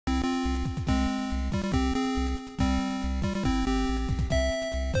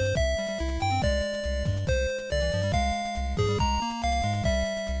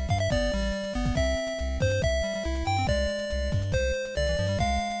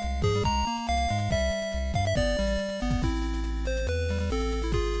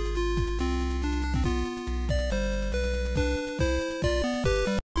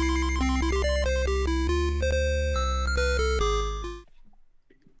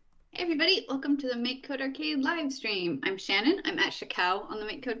everybody. Welcome to the MakeCode Arcade live stream. I'm Shannon. I'm at Shakao on the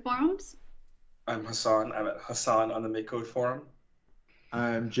MakeCode forums. I'm Hassan. I'm at Hassan on the MakeCode forum.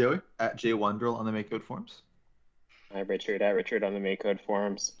 I'm Joey at jwandrel on the MakeCode forums. I'm Richard at Richard on the MakeCode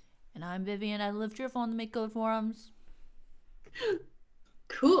forums. And I'm Vivian at Live Cheerful on the MakeCode forums.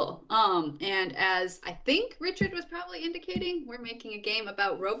 Cool. And as I think Richard was probably indicating, we're making a game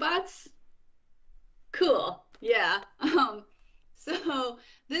about robots. Cool. Yeah. So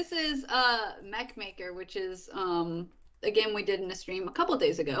this is Mech Maker, which is a game we did in a stream a couple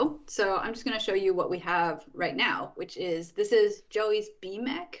days ago. So I'm just going to show you what we have right now, which is this is Joey's B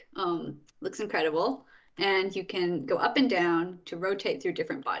mech. Looks incredible. And you can go up and down to rotate through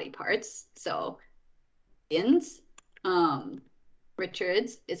different body parts. So Vivian's,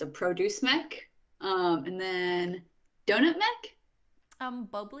 Richard's is a produce mech. And then donut mech.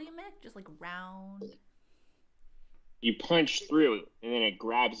 Bubbly mech, just like round. You punch through, and then it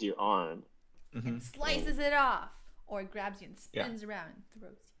grabs your arm. And slices it off. Or it grabs you and spins around and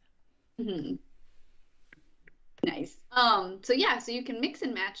throws you. Nice. So yeah, so you can mix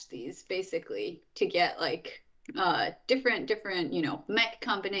and match these basically to get like different, mech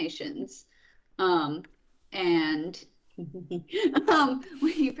combinations. And when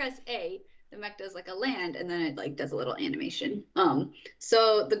you press A, the mech does like a land and then it like does a little animation.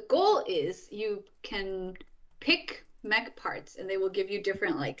 So the goal is you can pick mech parts and they will give you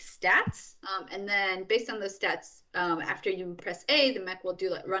different like stats, and then based on those stats, after you press A, the mech will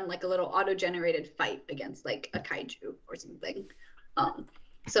run like a little auto-generated fight against like a kaiju or something.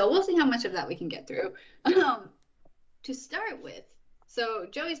 So we'll see how much of that we can get through. To start with, so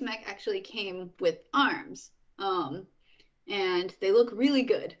Joey's mech actually came with arms, and they look really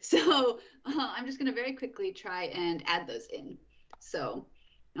good. So I'm just gonna very quickly try and add those in. So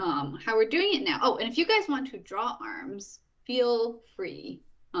how we're doing it now. Oh, and if you guys want to draw arms, feel free.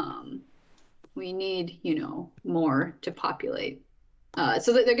 We need, more to populate.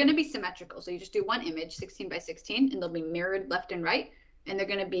 So that they're going to be symmetrical. So you just do one image, 16 by 16, and they'll be mirrored left and right, and they're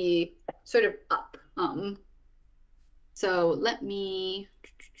going to be sort of up. So let me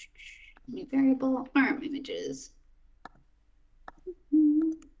variable arm images.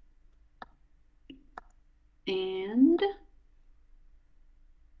 And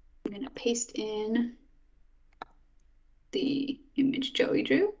I'm going to paste in the image Joey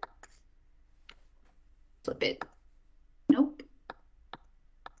drew. Flip it. Nope.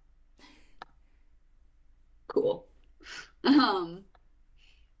 Cool. And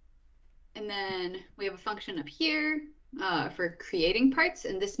then we have a function up here for creating parts,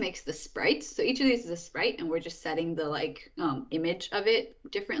 and this makes the sprites. So each of these is a sprite, and we're just setting the like image of it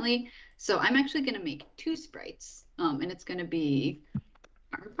differently. So I'm actually going to make two sprites, and it's going to be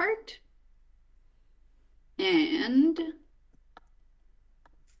arm part and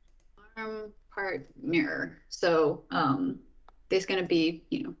arm part mirror. So there's going to be,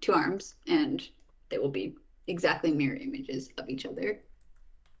 two arms, and they will be exactly mirror images of each other.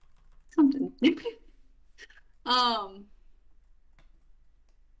 Something.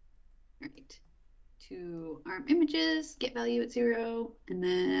 Right. To arm images, get value at 0, and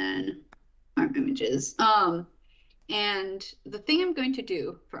then arm images. And the thing I'm going to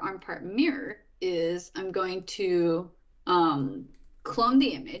do for arm part mirror is I'm going to clone the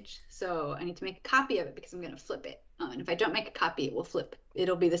image. So I need to make a copy of it because I'm going to flip it. And if I don't make a copy, it will flip.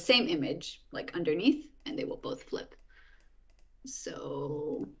 It'll be the same image like underneath, and they will both flip.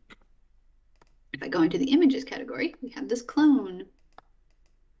 So if I go into the images category, we have this clone.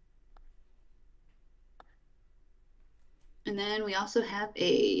 And then we also have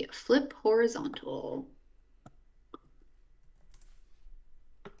a flip horizontal.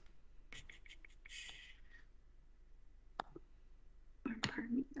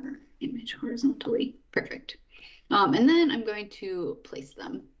 Image horizontally. Perfect. And then I'm going to place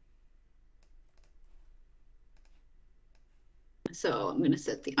them. So I'm going to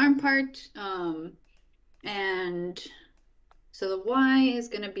set the arm part, and so the Y is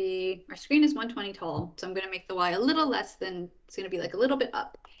going to be, our screen is 120 tall, so I'm going to make the Y a little less than, it's going to be like a little bit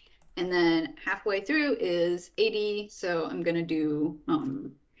up. And then halfway through is 80, so I'm going to do,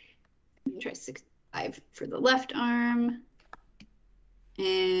 try 65 for the left arm,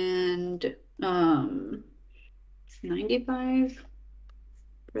 and 95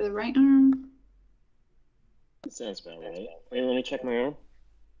 for the right arm. That sounds about right. Wait, let me check my arm.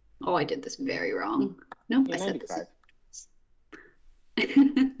 Oh, I did this very wrong. Nope, Yeah, I said 95. this.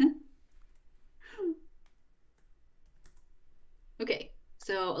 Okay,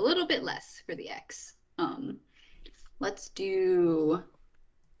 so a little bit less for the X. Let's do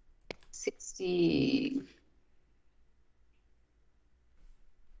 60.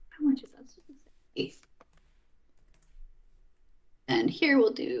 How much is that? And here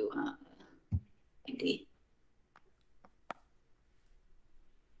we'll do 90.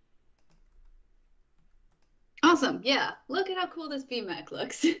 Awesome. Yeah. Look at how cool this VMech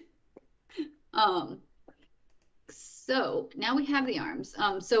looks. So now we have the arms.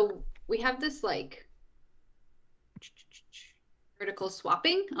 So we have this like vertical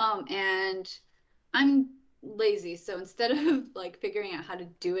swapping. And I'm lazy, so instead of like figuring out how to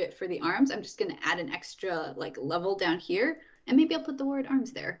do it for the arms, I'm just going to add an extra like level down here, and maybe I'll put the word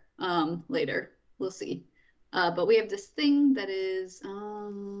arms there later. We'll see. But we have this thing that is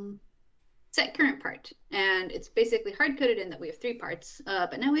set current part, and it's basically hard coded in that we have 3 parts,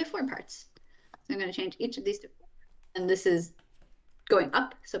 but now we have 4 parts. So I'm going to change each of these to 4, and this is going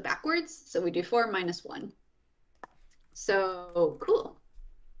up, so backwards. So we do 4 minus 1. So cool.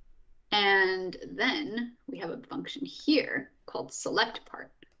 And then we have a function here called select part,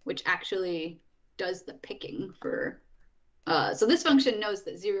 which actually does the picking for, so this function knows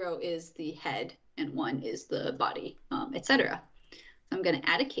that 0 is the head and 1 is the body, etc. So I'm going to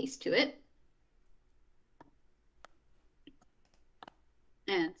add a case to it.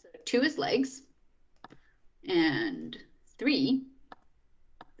 And so 2 is legs, and 3,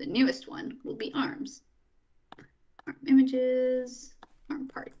 the newest one, will be arms. Arm images, arm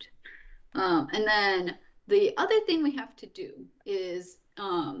part. And then the other thing we have to do is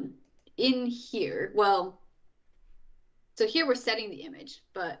in here, well, so here we're setting the image,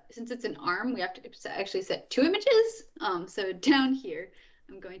 but since it's an arm, we have to actually set 2 images. So down here,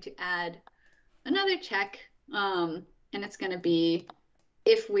 I'm going to add another check, and it's going to be,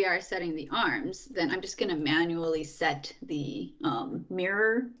 if we are setting the arms, then I'm just going to manually set the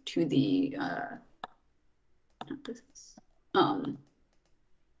mirror to the,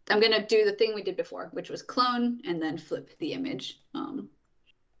 I'm going to do the thing we did before, which was clone and then flip the image.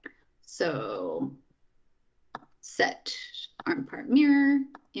 So set arm part mirror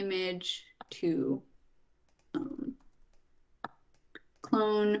image to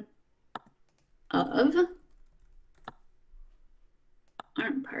clone of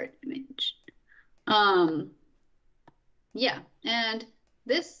arm part image. Yeah, and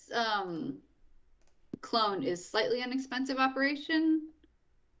this clone is slightly an expensive operation,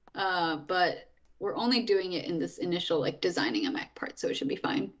 but we're only doing it in this initial like designing a mech part, so it should be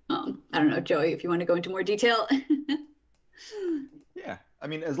fine. I don't know, Joey, if you want to go into more detail. Yeah, I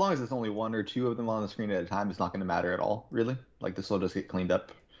mean, as long as it's only 1 or 2 of them on the screen at a time, it's not going to matter at all, really. Like, this will just get cleaned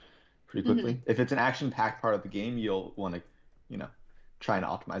up pretty quickly. If it's an action-packed part of the game, you'll want to, you know, try and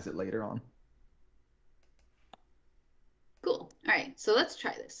optimize it later on. Cool. All right, so let's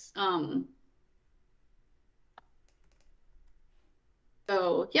try this.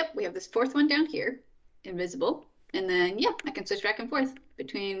 So, yep, we have this 4th one down here, invisible. And then, yeah, I can switch back and forth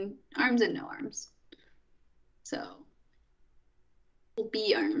between arms and no arms. So, we'll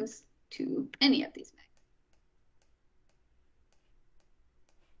be arms to any of these mechs.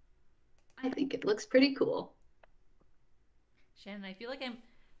 I think it looks pretty cool. Shannon, I feel like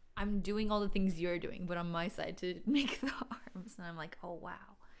I'm doing all the things you're doing, but on my side to make the arms, and I'm like, oh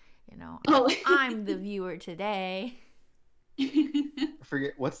wow, you know, I'm the viewer today. I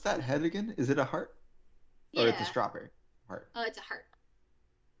forget, what's that head again? Is it a heart? Or Yeah. it's a strawberry heart? Oh, it's a heart.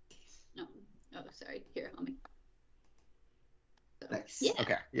 No. Oh, sorry. Here, let me. So, Nice. Yeah.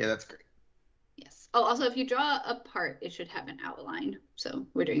 Okay. Yeah, that's great. Yes. Oh, also, if you draw a part, it should have an outline. So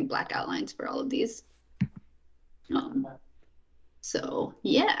we're doing black outlines for all of these. So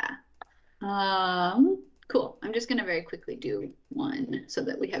yeah. Cool. I'm just gonna very quickly do one so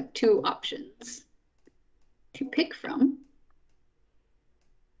that we have 2 options to pick from.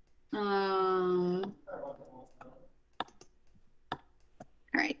 All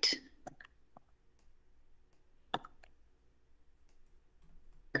right.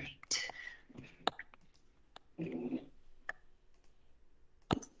 Great.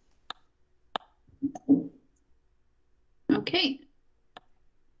 Okay.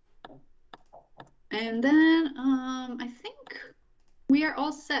 And then I think we are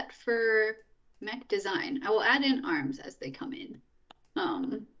all set for mech design. I will add in arms as they come in.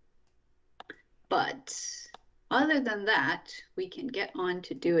 But other than that, we can get on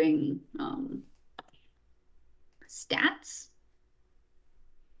to doing stats.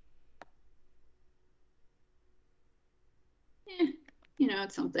 You know,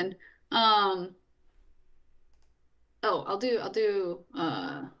 it's something. Oh, I'll do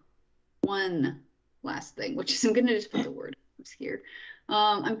one last thing, which is I'm gonna just put the word here.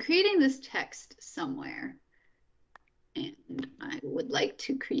 I'm creating this text somewhere, and I would like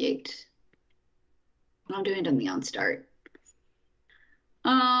to create. I'm doing it on the on start.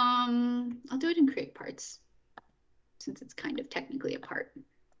 ahead and create parts, since it's kind of technically a part.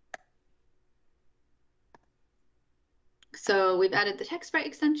 So we've added the text sprite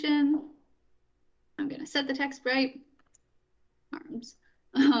extension. I'm going to set the text sprite arms.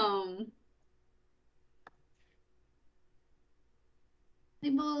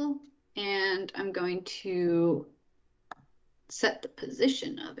 Label, and I'm going to set the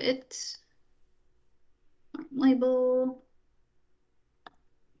position of it. Arm label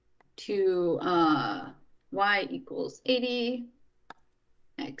to y equals 80,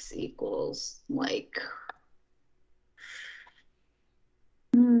 x equals like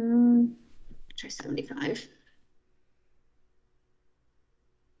try 75.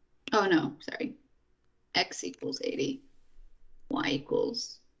 Oh no, sorry. X equals 80. Y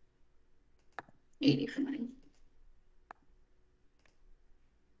equals 85.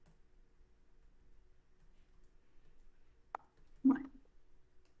 Y.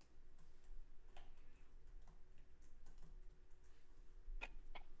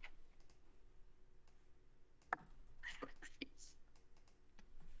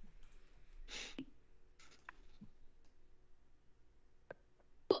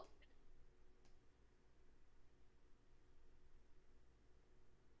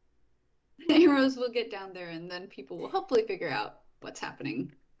 Arrows will get down there, and then people will hopefully figure out what's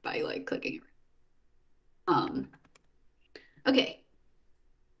happening by like clicking. Okay.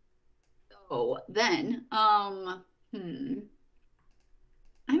 So then, I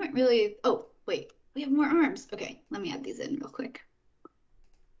haven't really. Oh wait, we have more arms. Okay, let me add these in real quick.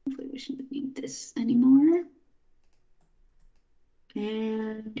 Hopefully, we shouldn't need this anymore.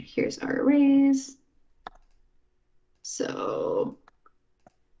 And here's our arrays. So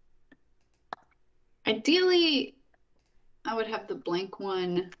ideally, I would have the blank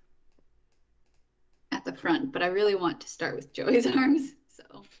one at the front, but I really want to start with Joey's arms.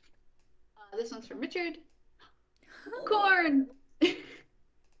 So this one's from Richard. Corn!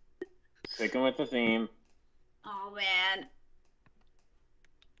 Sticking with the theme. Oh, man.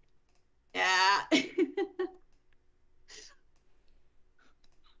 Yeah.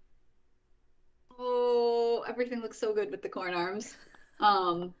 Oh, everything looks so good with the corn arms.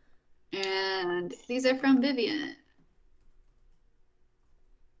 And these are from Vivian.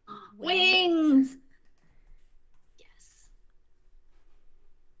 Wings! Yes.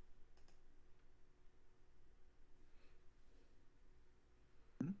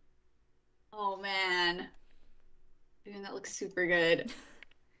 Oh man. Vivian, that looks super good.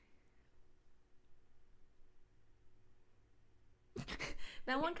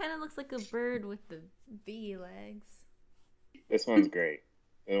 That one kind of looks like a bird with the V legs. This one's great.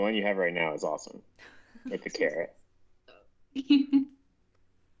 The one you have right now is awesome. With the carrot.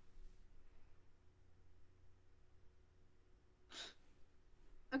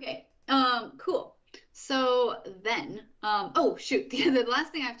 Okay, cool. So then, oh shoot, the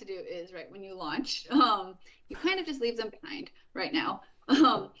last thing I have to do is, right, when you launch, you kind of just leave them behind right now.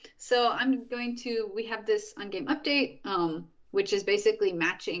 So I'm going to, we have this on-game update, which is basically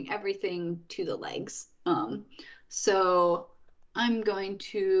matching everything to the legs. So I'm going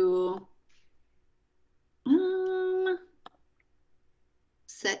to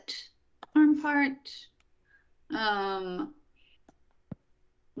set arm part,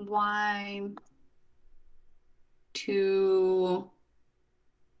 Y to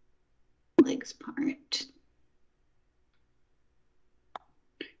legs part.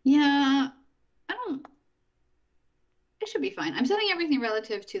 Yeah, it should be fine. I'm setting everything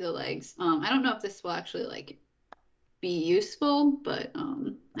relative to the legs. I don't know if this will actually like be useful, but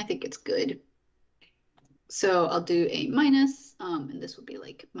I think it's good. So I'll do a minus, and this will be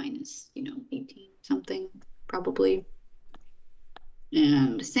like minus, 18 something probably.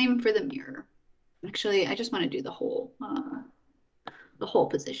 And same for the mirror. Actually, I just want to do the whole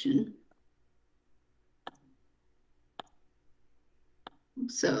position.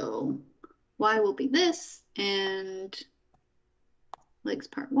 So Y will be this, and legs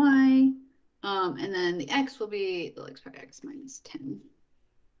part Y, and then the X will be the legs part X minus 10.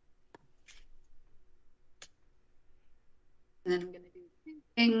 And then I'm going to do the same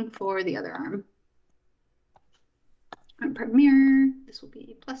thing for the other arm. Arm part mirror, this will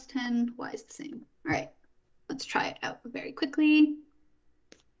be plus 10, Y is the same. All right, let's try it out very quickly.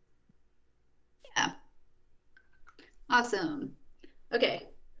 Yeah, awesome. Okay,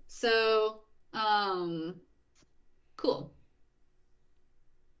 so cool.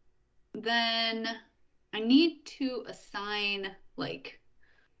 Then I need to assign like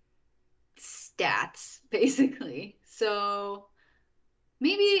stats basically. So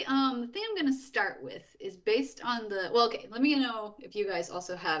maybe the thing I'm going to start with is based on the, well, okay, let me know if you guys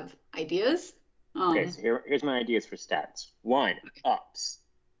also have ideas. Okay, so here's my ideas for stats. 1, ups.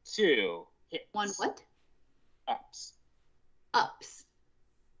 2, hits. 1 what? Ups. Ups.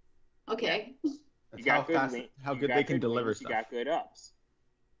 Okay. That's how fast, how good they can deliver stuff. You got good ups.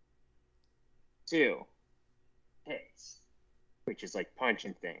 2, hits, which is like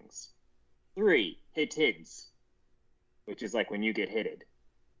punching things. 3, hits, which is like when you get hitted.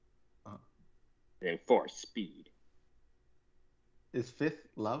 And 4, speed. Is 5th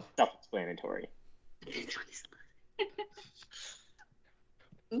love? Self-explanatory.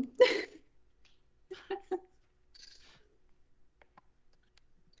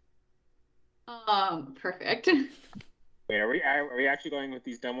 Perfect. Wait, are we actually going with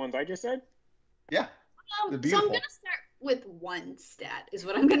these dumb ones I just said? Yeah. So I'm gonna start with 1 stat is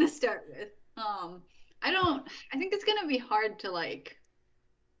what I'm gonna start with. I think it's gonna be hard to like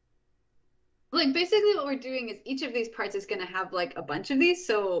basically what we're doing is each of these parts is gonna have like a bunch of these.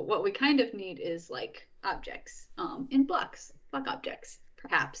 So what we kind of need is like objects in block objects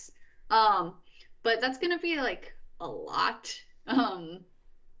perhaps. But that's gonna be like a lot.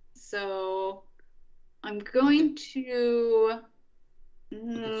 So I'm going to. We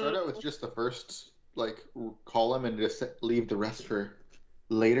can start out with just the first column and just leave the rest for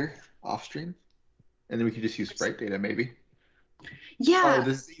later off stream, and then we could just use sprite data maybe. Yeah. Oh,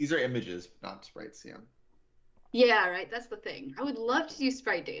 these are images, not sprites. Yeah. Yeah, right. That's the thing. I would love to use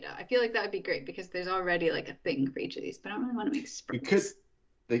sprite data. I feel like that would be great because there's already like a thing for each of these, but I don't really want to make sprites.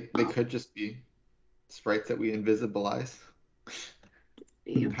 They could just be sprites that we invisibilize.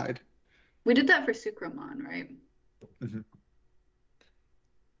 Hide. We did that for Sucramon, right? Mm-hmm.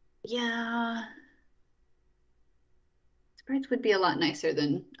 Yeah. Sprites would be a lot nicer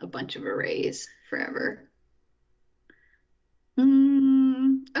than a bunch of arrays forever.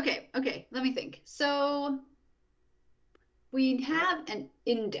 Okay, let me think. So we have an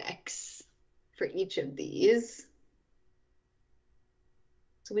index for each of these.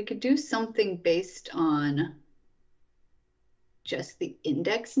 So we could do something based on just the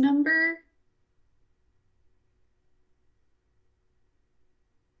index number.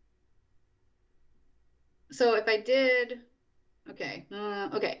 So if I did, okay,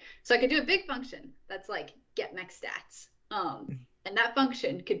 so I could do a big function that's like get mech stats. And that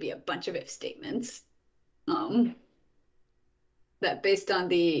function could be a bunch of if statements that based on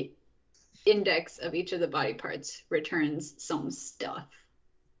the index of each of the body parts returns some stuff.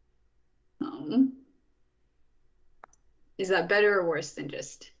 Is that better or worse than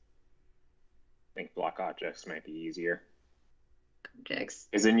just? I think block objects might be easier. Objects.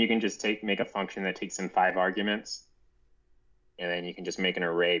 Because then you can just make a function that takes in 5 arguments, and then you can just make an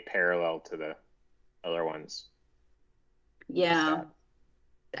array parallel to the other ones. Yeah,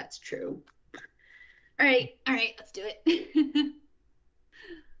 that's true. All right, let's do it.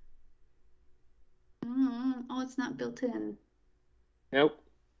 Oh, it's not built in. Nope.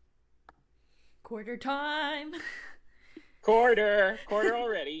 Quarter time. Quarter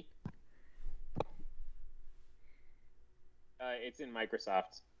already. It's in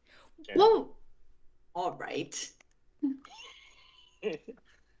Microsoft. Whoa. All right.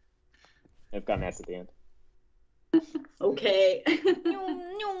 I've got an S at the end. Okay.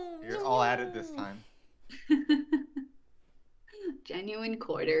 You're all at it this time. Genuine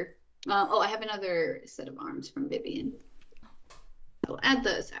quarter. I have another set of arms from Vivian. I'll add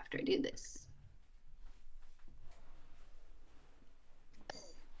those after I do this.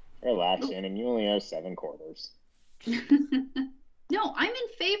 Relax, Shannon. You only have 7 quarters. No, I'm in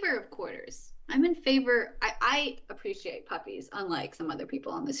favor of quarters. I'm in favor. I appreciate puppies, unlike some other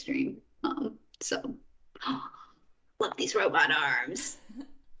people on the stream. So love these robot arms.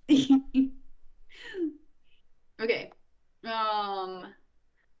 Okay.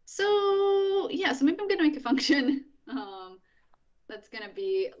 So yeah, so maybe I'm gonna make a function that's gonna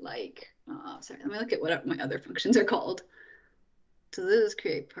be like sorry, let me look at what my other functions are called. So this is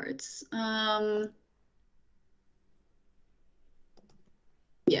create parts.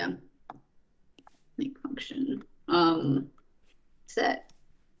 Yeah. Make function. Set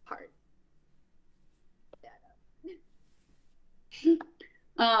part data.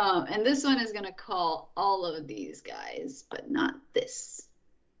 And this one is gonna call all of these guys, but not this.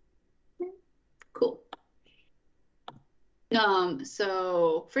 Cool.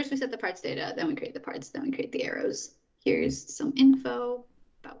 So first we set the parts data, then we create the parts, then we create the arrows. Here's some info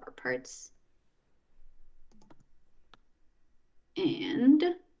about our parts. And,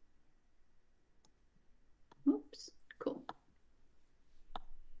 oops, cool.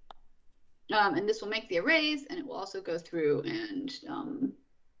 And this will make the arrays, and it will also go through and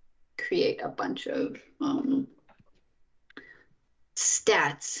create a bunch of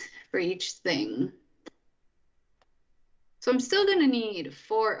stats for each thing. So I'm still going to need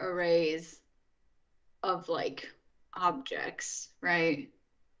 4 arrays of like objects, right?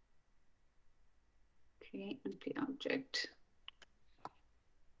 Create empty object.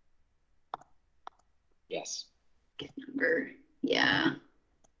 Yes. Get number. Yeah.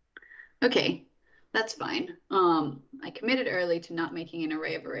 Okay, that's fine. I committed early to not making an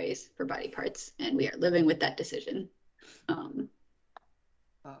array of arrays for body parts, and we are living with that decision. I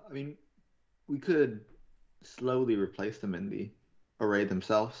mean, we could slowly replace them in the array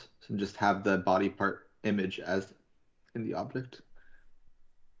themselves and just have the body part image as in the object.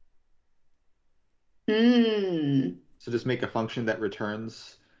 So just make a function that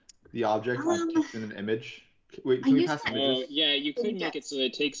returns the object and takes in an image. Wait, can we pass images? Yeah, you could make it so that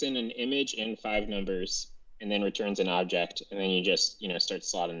it takes in an image and 5 numbers and then returns an object, and then you just, start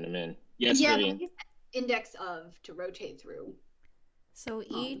slotting them in. Yes, yeah, Vivian. but index of to rotate through. So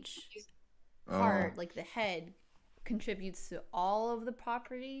each part, like the head, contributes to all of the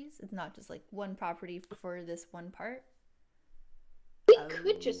properties. It's not just like one property for this one part. We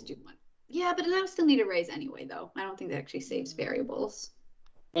could just do one. Yeah, but I still need arrays anyway, though. I don't think that actually saves variables.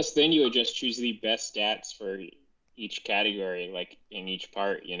 Plus, then you would just choose the best stats for each category, like in each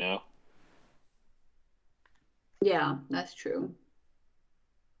part, Yeah, that's true.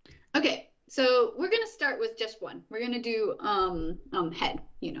 Okay, so we're gonna start with just one. We're gonna do head.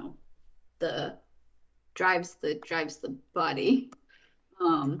 The drives the body.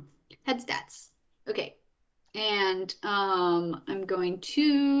 Head stats. Okay, and I'm going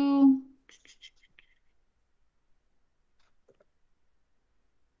to.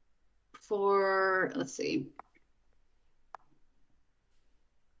 Let's see.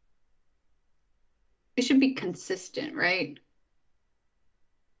 It should be consistent, right?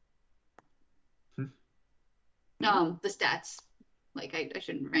 The stats. Like I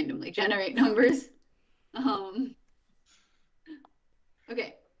shouldn't randomly generate numbers.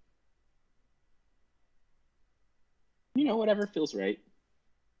 Okay. Whatever feels right.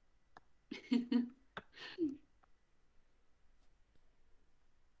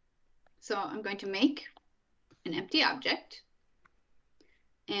 So I'm going to make an empty object,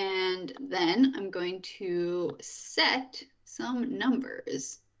 and then I'm going to set some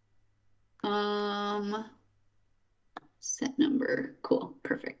numbers. Set number, cool,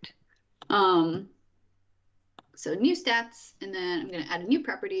 perfect. So new stats, and then I'm going to add a new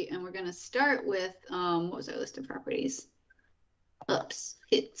property, and we're going to start with, what was our list of properties? Oops,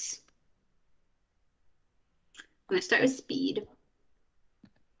 hits. I'm going to start with speed.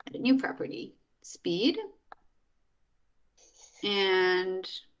 Add a new property, speed, and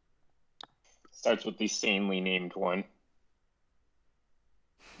starts with the sanely named one.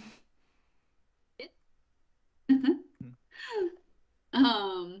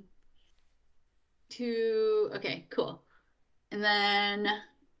 Okay, cool. And then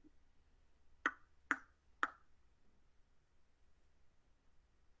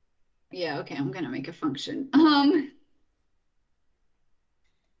yeah, okay, I'm gonna make a function.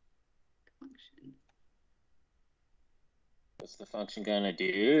 What's the function gonna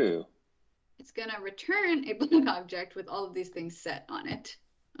do? It's gonna return a block object with all of these things set on it.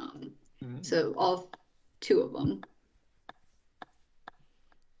 So all 2 of them.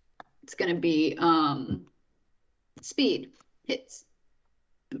 It's gonna be speed, hits.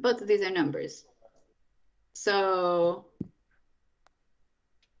 And both of these are numbers. So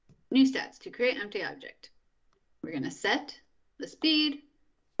new stats to create empty object. We're gonna set the speed.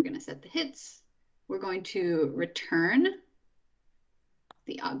 We're gonna set the hits. We're going to return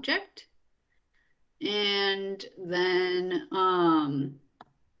the object, and then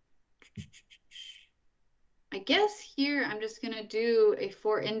I guess here I'm just gonna do a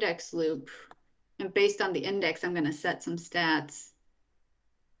for index loop, and based on the index I'm gonna set some stats,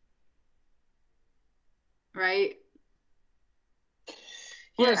 right?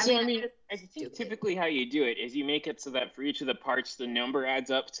 Yeah, so I think typically how you do it is you make it so that for each of the parts the number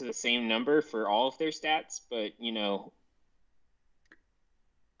adds up to the same number for all of their stats, but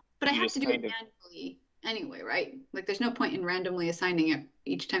But I have to do it manually anyway, right? Like there's no point in randomly assigning it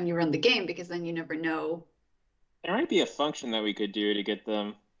each time you run the game, because then you never know. There might be a function that we could do to get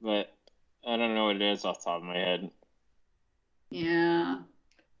them, but I don't know what it is off the top of my head. Yeah.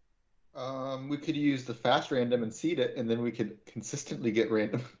 We could use the fast random and seed it, and then we could consistently get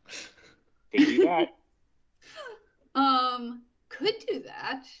random. Could do that. Could do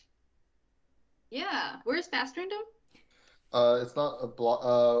that. Yeah. Where's fast random? It's not a block.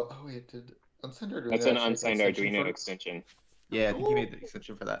 Oh wait, did unsigned Arduino? That's an unsigned Arduino extension. Yeah, I think he made the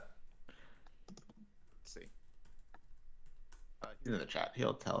extension for that. Let's see. in the chat.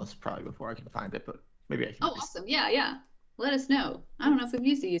 He'll tell us probably before I can find it, but maybe I can. Oh, awesome. Yeah. Let us know. I don't know if we've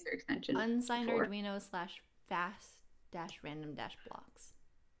used the user extension. Unsigned before. Arduino / fast - random - blocks,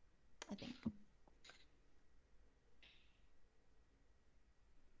 I think.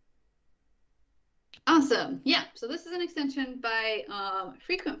 Awesome. Yeah. So this is an extension by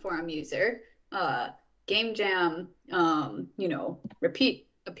frequent forum user, Game Jam, repeat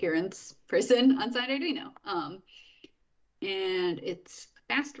appearance person, Unsigned Arduino. And it's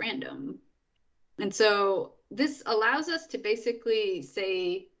fast random. And so this allows us to basically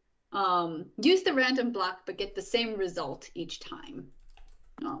say, use the random block, but get the same result each time.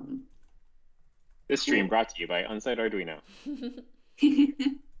 This stream brought to you by Unsigned Arduino.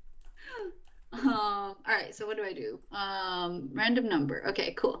 All right, so what do I do? Random number.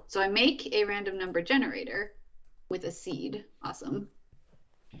 Okay, cool. So I make a random number generator with a seed. Awesome.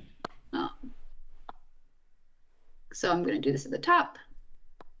 So I'm going to do this at the top.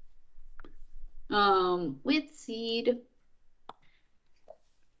 With seed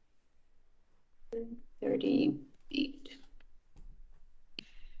 38.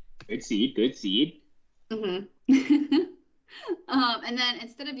 Good seed, good seed. Mm-hmm. And then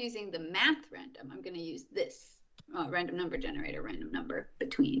instead of using the math random, I'm going to use this random number generator, random number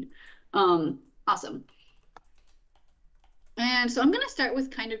between. Awesome. And so I'm going to start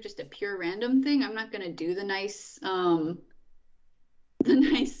with kind of just a pure random thing. I'm not going to do the nice math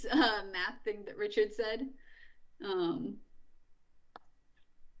thing that Richard said.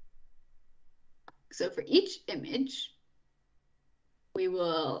 So for each image, we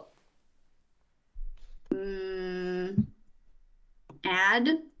will add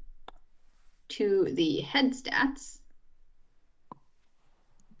to the head stats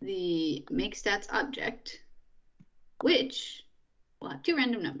the make stats object, which will have two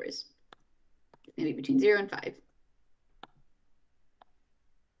random numbers, maybe between 0 and 5.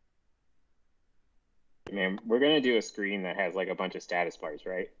 Man, we're gonna do a screen that has like a bunch of status bars,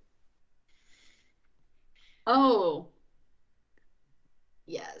 right? Oh,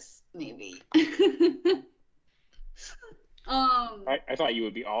 yes, maybe. I thought you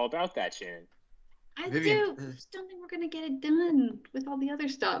would be all about that, Shannon. I Vivian, do. I just don't think we're gonna get it done with all the other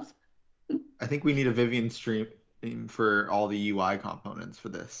stuff. I think we need a Vivian stream for all the UI components for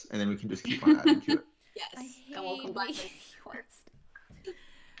this, and then we can just keep on adding to it. Yes, I and we'll hate combine making it.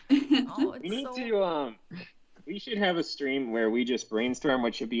 Oh, it's We need so... to we should have a stream where we just brainstorm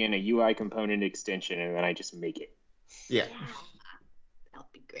what should be in a UI component extension, and then I just make it. Yeah. That'll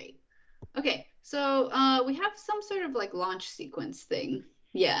be great. Okay, so we have some sort of like launch sequence thing.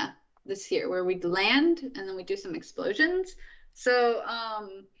 Yeah, this here where we land and then we do some explosions. So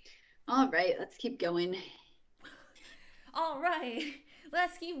all right, let's keep going. All right,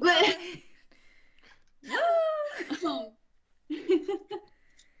 let's keep going.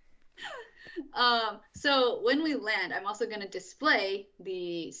 So when we land, I'm also going to display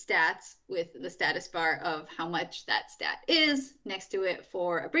the stats with the status bar of how much that stat is next to it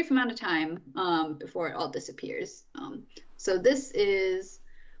for a brief amount of time before it all disappears. So this is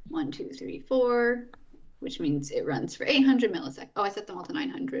 1, 2, 3, 4, which means it runs for 800 milliseconds. Oh, I set them all to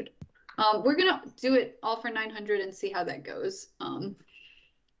 900. We're going to do it all for 900 and see how that goes.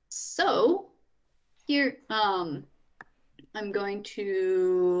 So here, I'm going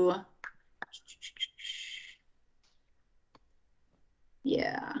to...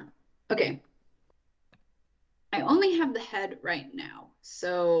 Yeah. Okay. I only have the head right now,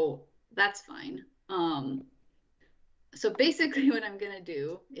 so that's fine. So basically what I'm gonna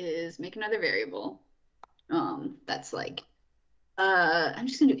do is make another variable. That's like, I'm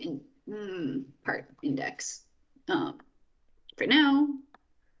just gonna do part index for now.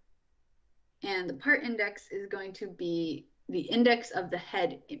 And the part index is going to be the index of the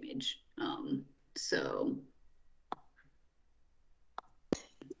head image. So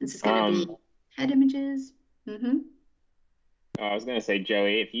this is going to be head images. I was going to say,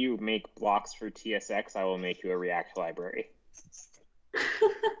 Joey, if you make blocks for TSX, I will make you a React library.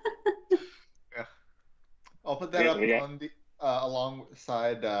 Yeah. I'll put that up on the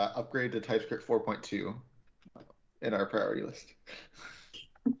alongside upgrade to TypeScript 4.2 in our priority list.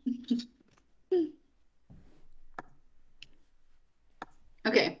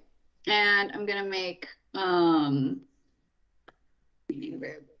 Okay, and I'm gonna make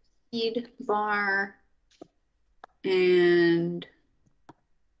seed bar and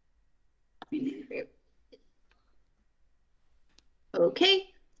okay.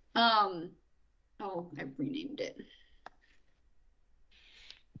 Oh, I've renamed it.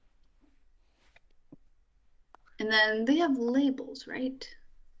 And then they have labels, right?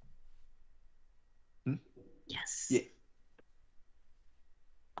 Hmm? Yes. Yeah.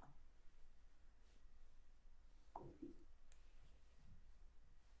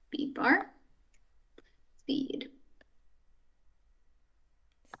 speed bar. Speed.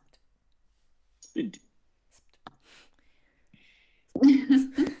 Speed.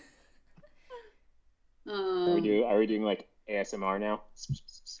 Are we doing like ASMR now?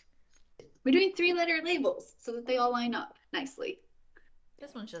 We're doing 3-letter labels so that they all line up nicely.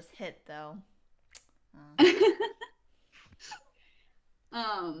 This one's just hit though.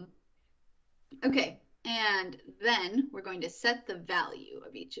 Okay, and then we're going to set the value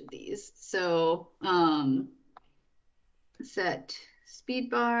of each of these. So set speed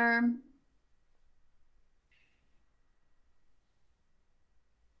bar.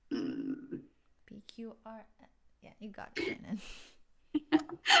 PQR. Yeah, you got it, Shannon.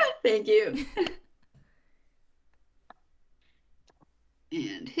 Thank you.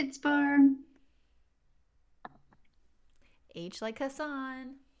 And hits bar. H like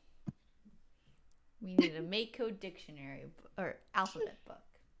Hassan. We need a MakeCode dictionary or alphabet book.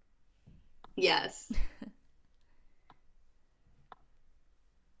 Yes.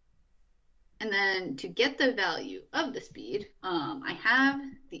 And then to get the value of the speed, I have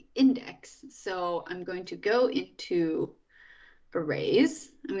the index. So I'm going to go into arrays.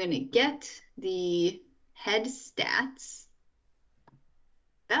 I'm going to get the head stats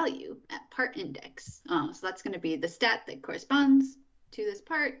value at part index. So that's going to be the stat that corresponds to this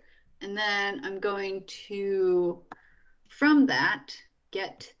part. And then I'm going to, from that,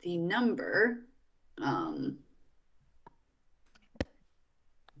 get the number.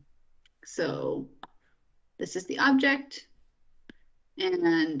 So this is the object,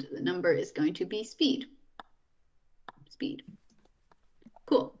 and the number is going to be speed. Speed.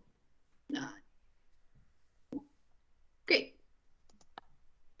 Cool. Great.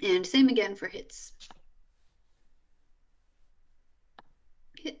 And same again for hits.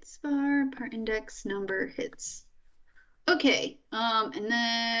 Hits bar, part index, number, hits. Okay, and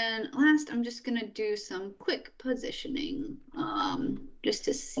then last I'm just gonna do some quick positioning, just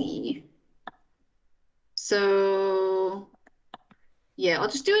to see. So yeah, I'll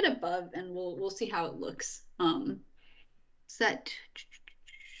just do it above and we'll see how it looks. Set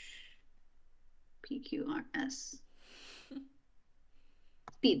PQRS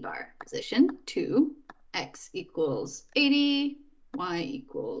speed bar position to x equals 80, y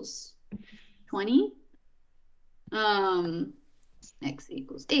equals 20. X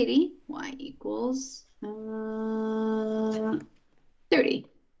equals 80, y equals 30.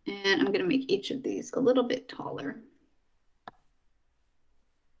 And I'm going to make each of these a little bit taller.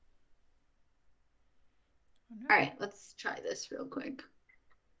 All right, let's try this real quick.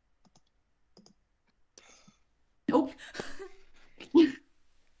 Nope.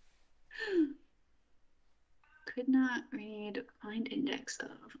 Could not read find index of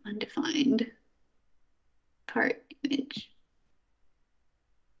undefined part image.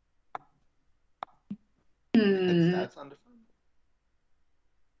 That's undefined.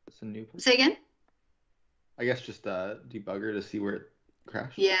 It's a new part. Say again? I guess just a debugger to see where it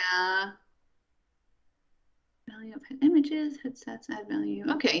crashed. Yeah. Value of images, head stats, add value.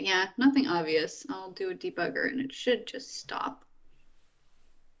 Okay, yeah, nothing obvious. I'll do a debugger and it should just stop.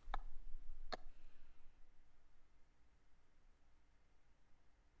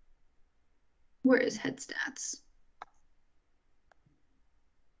 Where is head stats?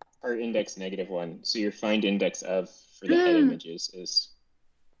 Our index -1. So your find index of for the head images is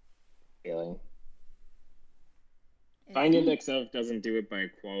failing. Find index of doesn't do it by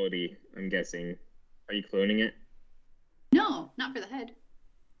quality, I'm guessing. Are you cloning it? No, not for the head.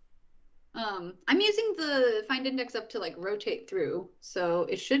 I'm using the find index up to like rotate through, so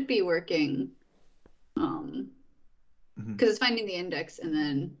it should be working. Because it's finding the index and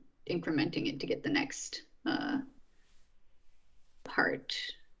then incrementing it to get the next part.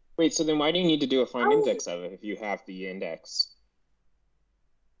 Wait, so then why do you need to do a find index of it if you have the index?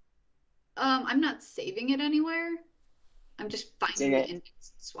 I'm not saving it anywhere. I'm just finding the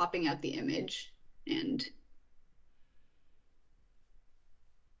index, swapping out the image, and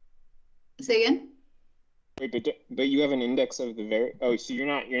say again. Wait, but you have an index of the very. Oh, so you're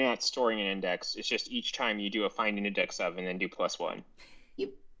not storing an index. It's just each time you do a find an index of and then do +1. Yep.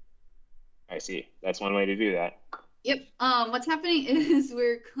 I see. That's one way to do that. Yep. What's happening is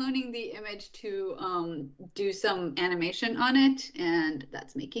we're cloning the image to do some animation on it, and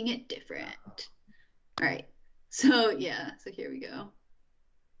that's making it different. All right. So yeah. So here we go.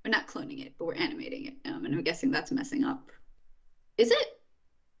 We're not cloning it, but we're animating it, and I'm guessing that's messing up. Is it?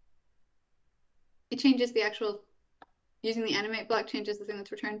 It changes the actual. Using the animate block changes the thing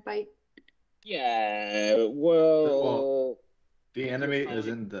that's returned by. Yeah. Well the animate is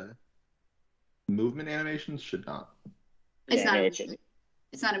in the movement animations should not. It's yeah, not. No, it shouldn't.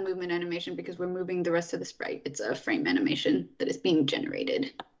 It's not a movement animation because we're moving the rest of the sprite. It's a frame animation that is being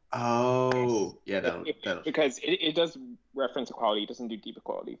generated. Oh, yeah, that'll because it does reference equality. It doesn't do deep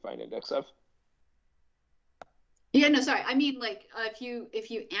equality find index of. Yeah, no, sorry. I mean, like, if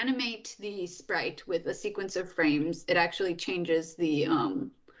you animate the sprite with a sequence of frames, it actually changes the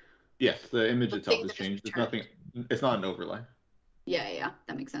Yes, the image the itself thing is that is changed. It's returned. nothing. It's not an overlay. Yeah,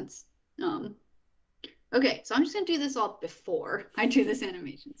 that makes sense. Okay, so I'm just gonna do this all before I do this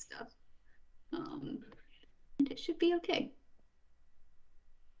animation stuff. And it should be okay.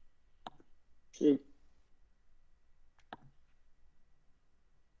 True.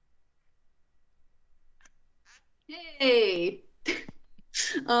 Hey.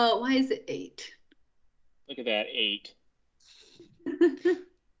 Why is it 8? Look at that 8.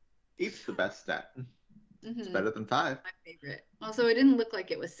 8's the best stat. It's Mhm. better than 5. My favorite. Also, it didn't look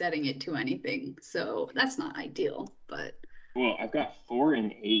like it was setting it to anything, so that's not ideal, but Well, I've got 4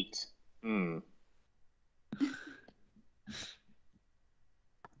 and 8.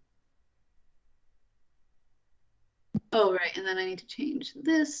 oh right, and then I need to change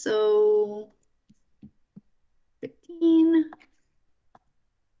this, so 15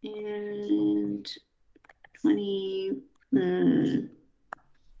 and 20.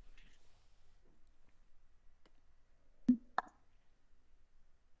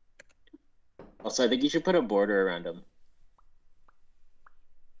 Also, I think you should put a border around them.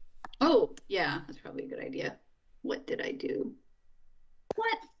 Oh, yeah, that's probably a good idea. What did I do?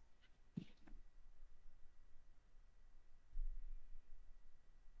 What?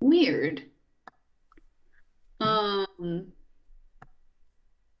 Weird.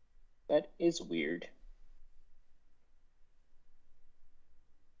 That is weird.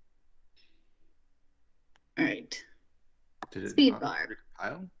 All right. Did it Speed not bar.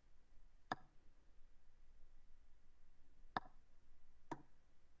 recompile?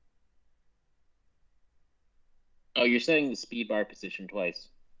 Oh, you're setting the speed bar position twice.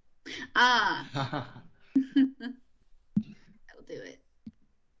 Ah, that'll do it.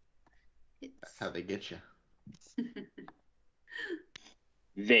 That's how they get you.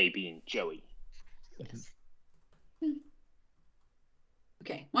 They being Joey. Yes.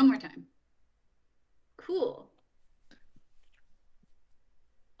 Okay, one more time. Cool.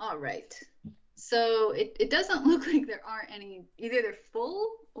 All right. So it doesn't look like there are any, either they're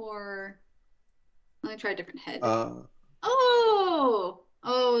full or let me try a different head. Oh,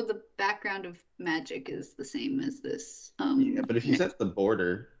 the background of magic is the same as this. Yeah, but if you set the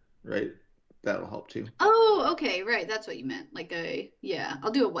border, right, that'll help too. Oh, okay, right. That's what you meant. Like yeah,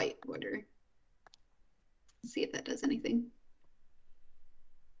 I'll do a white border. See if that does anything.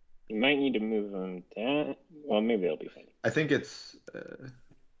 You might need to move them that. Well, maybe it'll be fine. I think it's,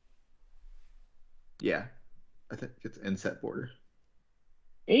 yeah, I think it's inset border.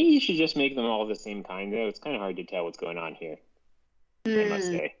 Maybe you should just make them all the same kind, though. It's kind of hard to tell what's going on here, I must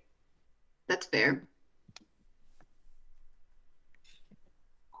say. That's fair.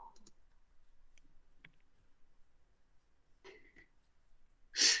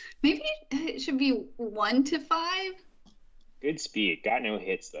 Maybe it should be 1 to 5. Good speed. Got no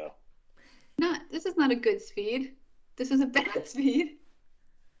hits, though. This is not a good speed. This is a bad speed.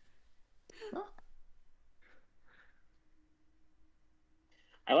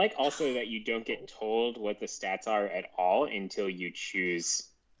 I like also that you don't get told what the stats are at all until you choose.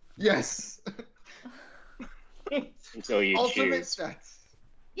 Yes. Until you Ultimate choose. stats.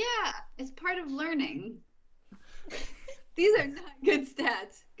 Yeah, it's part of learning. These are not good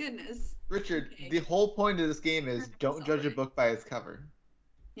stats. Goodness. Richard, Okay. the whole point of this game is don't judge a book by its cover.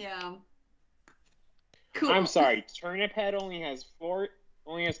 Yeah. Cool. I'm sorry. Turnip Head only has 3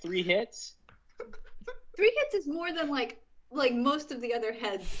 hits. 3 hits is more than like most of the other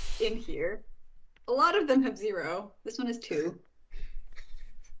heads in here. A lot of them have 0. This one is 2.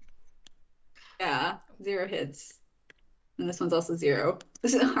 Yeah, 0 hits. And this one's also 0.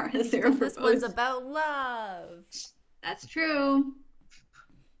 This is hard. 0 This one's about love. That's true.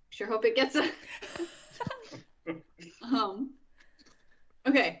 Sure hope it gets a.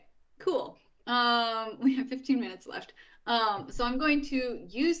 Okay, cool. We have 15 minutes left. So I'm going to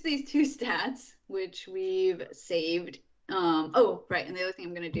use these 2 stats, which we've saved. Oh, right. And the other thing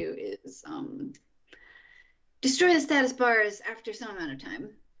I'm going to do is destroy the status bars after some amount of time.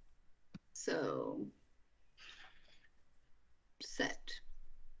 So set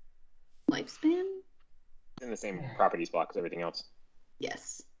lifespan. In the same properties block as everything else.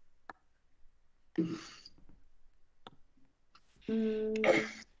 Yes.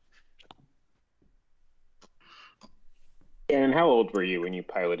 And how old were you when you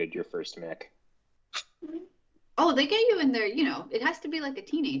piloted your first mech? Oh, they get you in there, you know, it has to be like a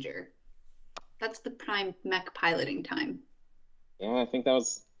teenager. That's the prime mech piloting time. Yeah, I think that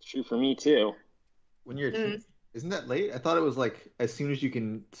was true for me too. When you're a teen, isn't that late? I thought it was like as soon as you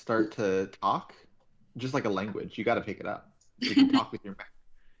can start to talk, just like a language, you got to pick it up. You can talk with your mech.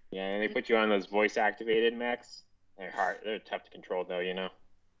 Yeah, and they put you on those voice activated mechs. They're hard. They're tough to control though, you know.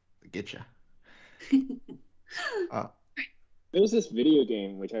 They get you. There's this video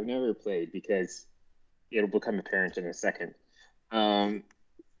game which I've never played because it'll become apparent in a second.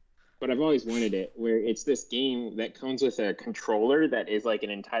 But I've always wanted it, where it's this game that comes with a controller that is like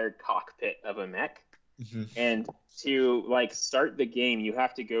an entire cockpit of a mech. Mm-hmm. And to like start the game, you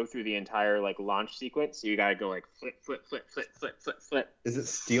have to go through the entire like launch sequence. So you gotta go like flip, flip, flip, flip, flip, flip, flip. Is it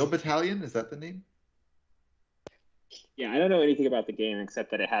Steel Battalion? Is that the name? Yeah, I don't know anything about the game except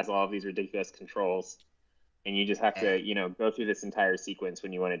that it has all of these ridiculous controls. And you just have to, you know, go through this entire sequence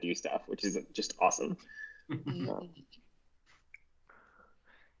when you want to do stuff, which is just awesome.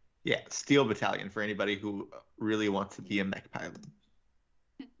 Yeah, Steel Battalion for anybody who really wants to be a mech pilot.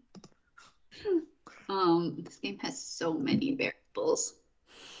 This game has so many variables,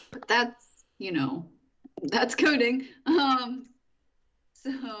 but that's, you know, that's coding.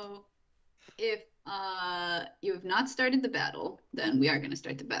 So if you have not started the battle, then we are going to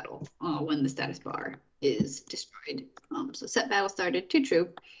start the battle when the status bar is destroyed. So set battle started to true.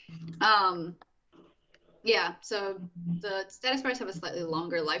 Yeah, so the status bars have a slightly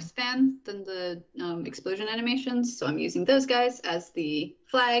longer lifespan than the explosion animations, so I'm using those guys as the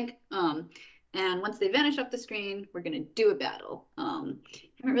flag. And once they vanish off the screen, we're going to do a battle. Haven't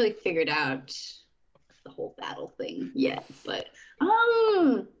really figured out the whole battle thing yet, but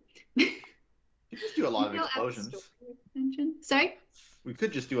you just do a lot of explosions. Sorry? We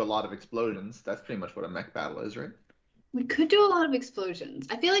could just do a lot of explosions. That's pretty much what a mech battle is, right? We could do a lot of explosions.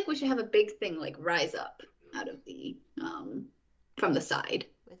 I feel like we should have a big thing like rise up out of the from the side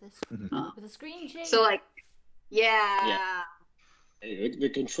with a screen shake. So like, yeah. The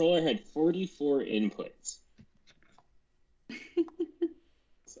controller had 44 inputs.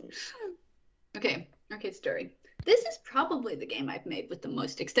 Okay, Arcade Story. This is probably the game I've made with the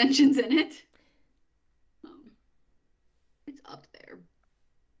most extensions in it. It's up there.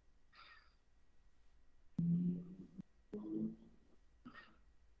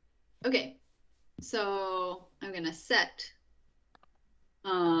 Okay, so I'm gonna set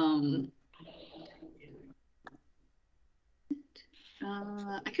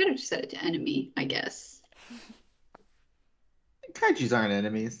I could have just set it to enemy, I guess. Kaijus aren't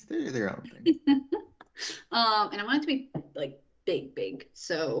enemies. They're their own thing. And I want it to be like big.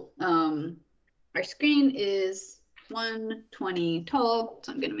 So our screen is 120 tall,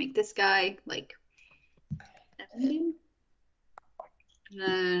 so I'm gonna make this guy like 70. And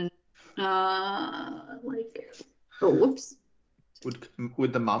then like, oh whoops.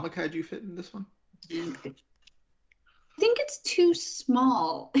 Would the mama kaiju fit in this one? I think it's too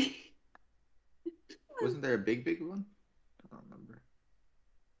small. Wasn't there a big one? I don't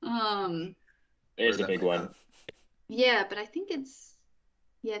remember. There's a big one. Yeah, but I think it's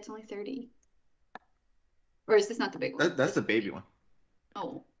only 30. Or is this not the big one? That's the baby one.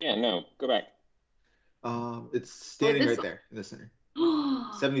 Oh. Yeah, no, go back. It's standing right one. there in the center.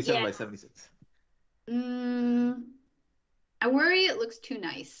 77 by 76. I worry it looks too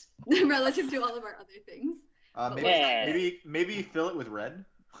nice relative to all of our other things. Maybe fill it with red.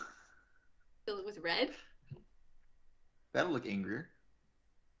 Fill it with red? That'll look angrier.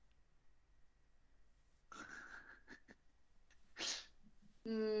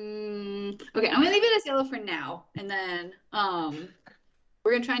 Okay, I'm gonna leave it as yellow for now, and then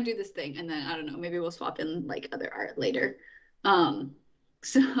we're gonna try and do this thing, and then I don't know, maybe we'll swap in like other art later.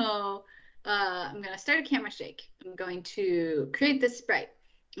 So I'm gonna start a camera shake. I'm going to create this sprite.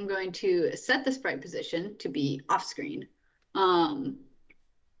 I'm going to set the sprite position to be off screen.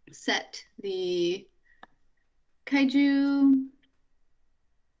 Set the kaiju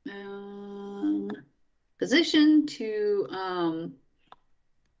position to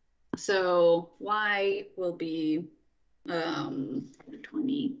so Y will be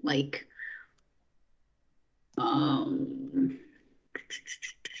 20, like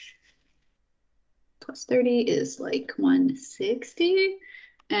plus 30 is like 160,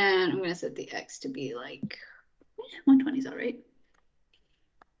 and I'm gonna set the X to be like 120 is all right.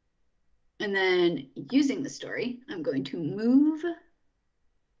 And then using the story, I'm going to move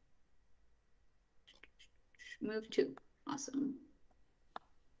 2. Awesome.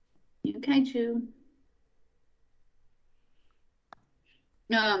 New kaiju.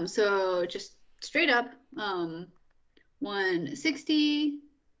 So just straight up, 160.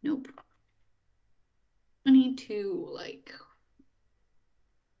 Nope. I need to like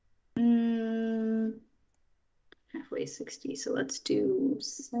halfway 60. So let's do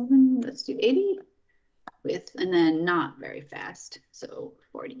 7. Let's do 80 and then not very fast. So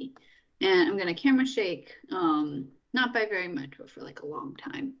 40. And I'm gonna camera shake, not by very much, but for like a long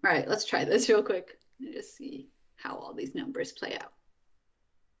time. All right, let's try this real quick and just see how all these numbers play out.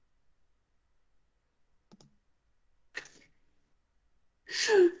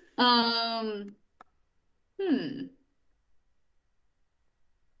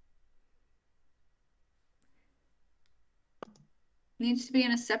 Needs to be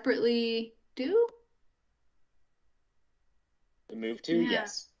in a separately do? The move to? Yeah.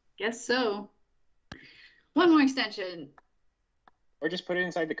 Yes. Guess so. One more extension. Or just put it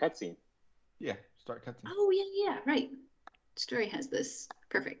inside the cutscene. Yeah, start cutscene. Oh, yeah, right. Story has this.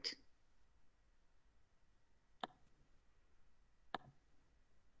 Perfect.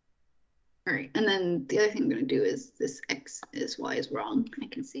 All right, and then the other thing I'm going to do is this X is Y is wrong. I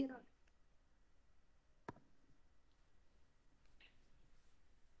can see it on.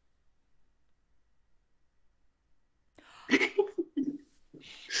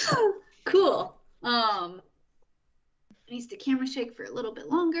 Cool. It needs to camera shake for a little bit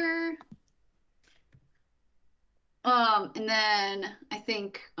longer. And then I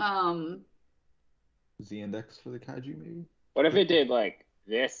think Z index for the kaiju maybe. What if it did like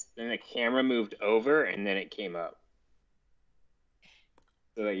this, then the camera moved over and then it came up?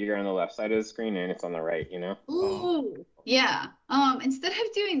 So that you're on the left side of the screen and it's on the right, you know? Ooh, yeah. Instead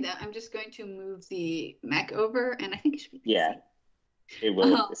of doing that, I'm just going to move the mech over, and I think it should be Yeah. It will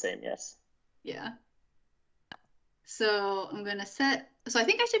look the same, yes. Yeah. So I'm gonna set. So I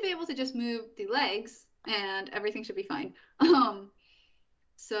think I should be able to just move the legs, and everything should be fine.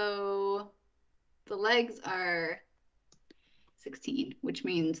 So the legs are 16, which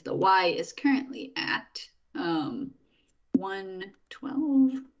means the Y is currently at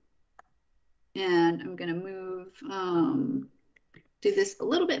 112. And I'm gonna move, do this a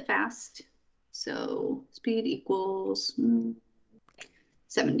little bit fast. So speed equals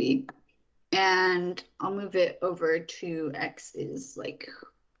 70. And I'll move it over to X is like,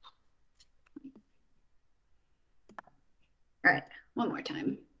 all right, one more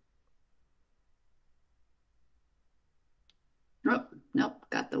time. Oh, nope,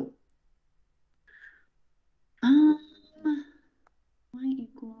 got the, Y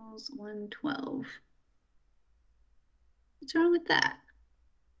equals 112. What's wrong with that?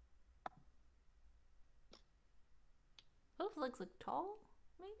 Those legs look tall,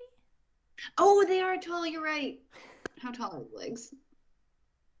 maybe? Oh, they are tall, you're right. How tall are the legs?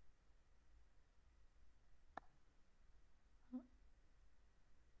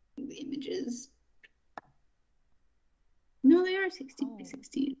 The images. No, they are 16 by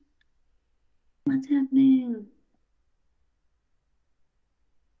 16. What's happening?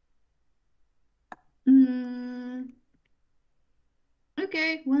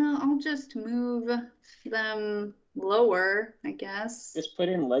 Okay, well, I'll just move them lower, I guess. Just put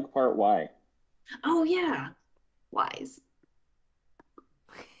in leg part Y. Oh, yeah. Wise.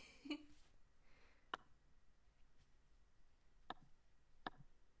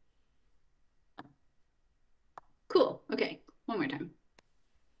 Cool. Okay, one more time.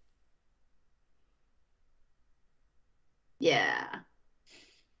 Yeah.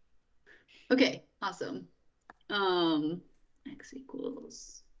 Okay, awesome. X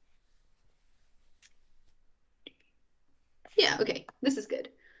equals. Yeah, okay, this is good.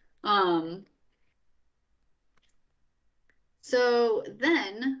 So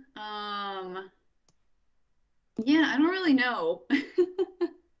then, yeah, I don't really know.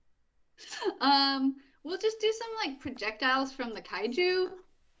 We'll just do some like projectiles from the kaiju.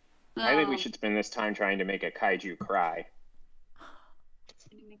 I think we should spend this time trying to make a kaiju cry.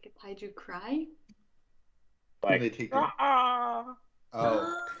 Can you make a kaiju cry? Like, they take ah!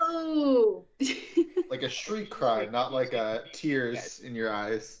 Oh. like a shriek cry, not like a tears in your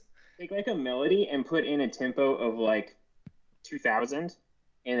eyes. Take like a melody and put in a tempo of like 2000,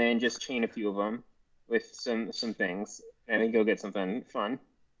 and then just chain a few of them with some things. I think you'll get something fun.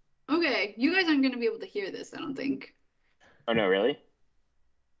 Okay, you guys aren't gonna be able to hear this, I don't think. Oh no, really?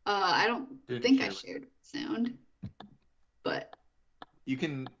 I don't think I shared sound, but you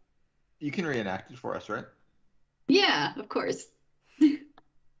can reenact it for us, right? Yeah, of course.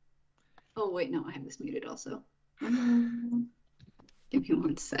 Oh wait, no, I have this muted also. Give me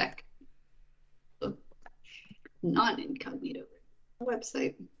one sec. Oh, non-incognito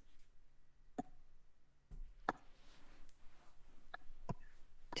website.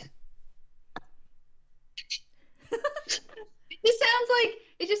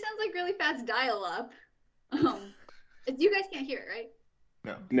 It just sounds like really fast dial-up. You guys can't hear it, right?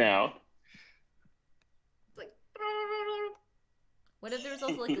 No. No. It's like. What if there's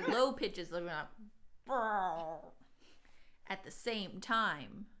also like low pitches that are not at the same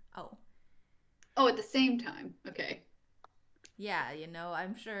time? Oh, at the same time. Okay. Yeah, you know,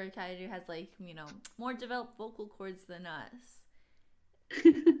 I'm sure Kaiju has like, you know, more developed vocal cords than us.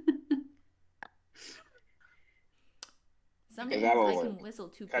 Sometimes that will I can work. whistle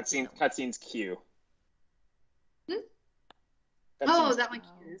two pitches at once. Cutscene's cue. Oh, that one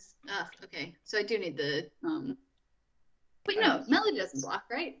cues. Okay. So I do need the Wait, no, melody doesn't block,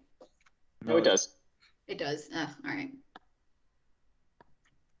 right? No, it does. It does. All right.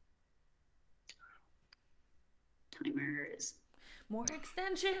 Timers. More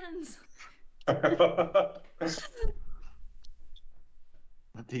extensions. Let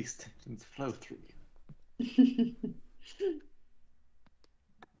the extensions flow through you.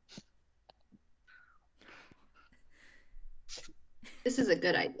 This is a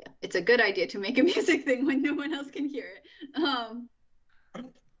good idea. It's a good idea to make a music thing when no one else can hear it.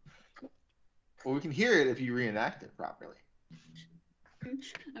 Well, we can hear it if you reenact it properly.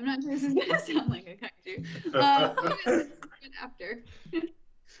 I'm not sure this is gonna sound like a kaiju. After.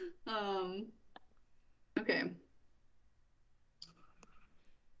 Okay.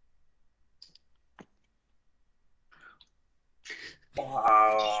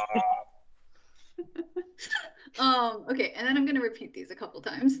 Okay, and then I'm gonna repeat these a couple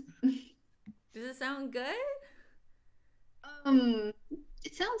times. Does it sound good?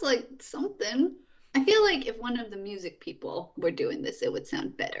 It sounds like something. I feel like if one of the music people were doing this, it would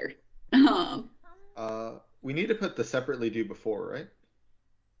sound better. We need to put the separately do before, right?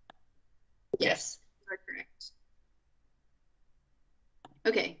 Yes, you are correct.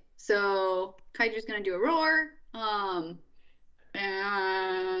 Okay, so Kaiju's gonna do a roar.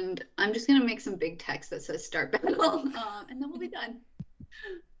 And I'm just gonna make some big text that says start battle, and then we'll be done.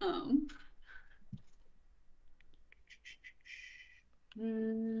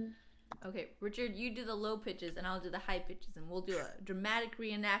 Okay, Richard, you do the low pitches and I'll do the high pitches, and we'll do a dramatic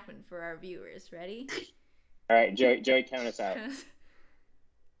reenactment for our viewers. Ready? All right, Joey, count us out.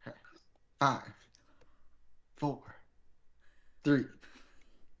 5, 4, 3,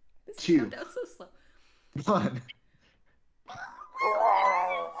 This 2, turned out so slow. 1.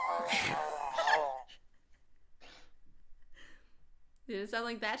 Did it sound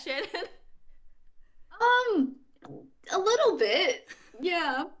like that, Shannon? A little bit,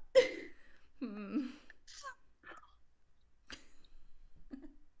 yeah.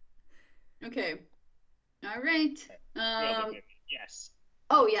 Okay. All right. Yes.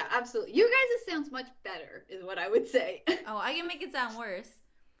 Oh yeah, absolutely. You guys, it sounds much better, is what I would say. Oh, I can make it sound worse.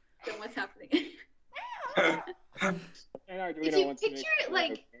 Than what's happening. If you picture it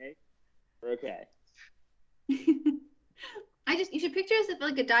like, we're okay. you should picture as if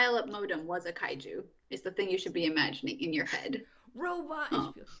like a dial-up modem was a kaiju. Is the thing you should be imagining in your head. Robot.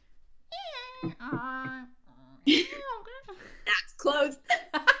 That's close.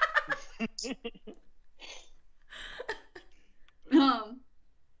 All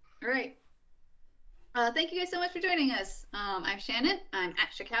right. Thank you guys so much for joining us. I'm Shannon. I'm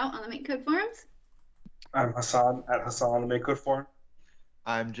at Shakao on the MakeCode forums. I'm Hassan at Hassan on the MakeCode forum.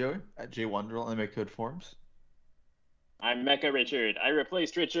 I'm Joey at JWonderl on the MakeCode forums. I'm Mecha Richard. I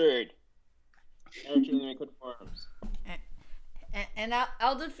replaced Richard. Eric in the MakeCode forums. And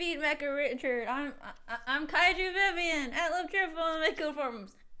I'll defeat Mecha Richard. I'm Kaiju Vivian at Love Cheerful on the MakeCode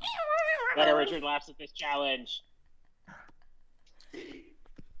forums. Mecha Richard laughs at this challenge.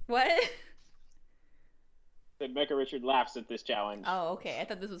 What? That Mecha Richard laughs at this challenge. Oh, okay. I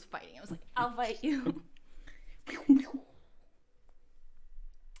thought this was fighting. I was like, I'll fight you.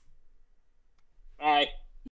 Bye.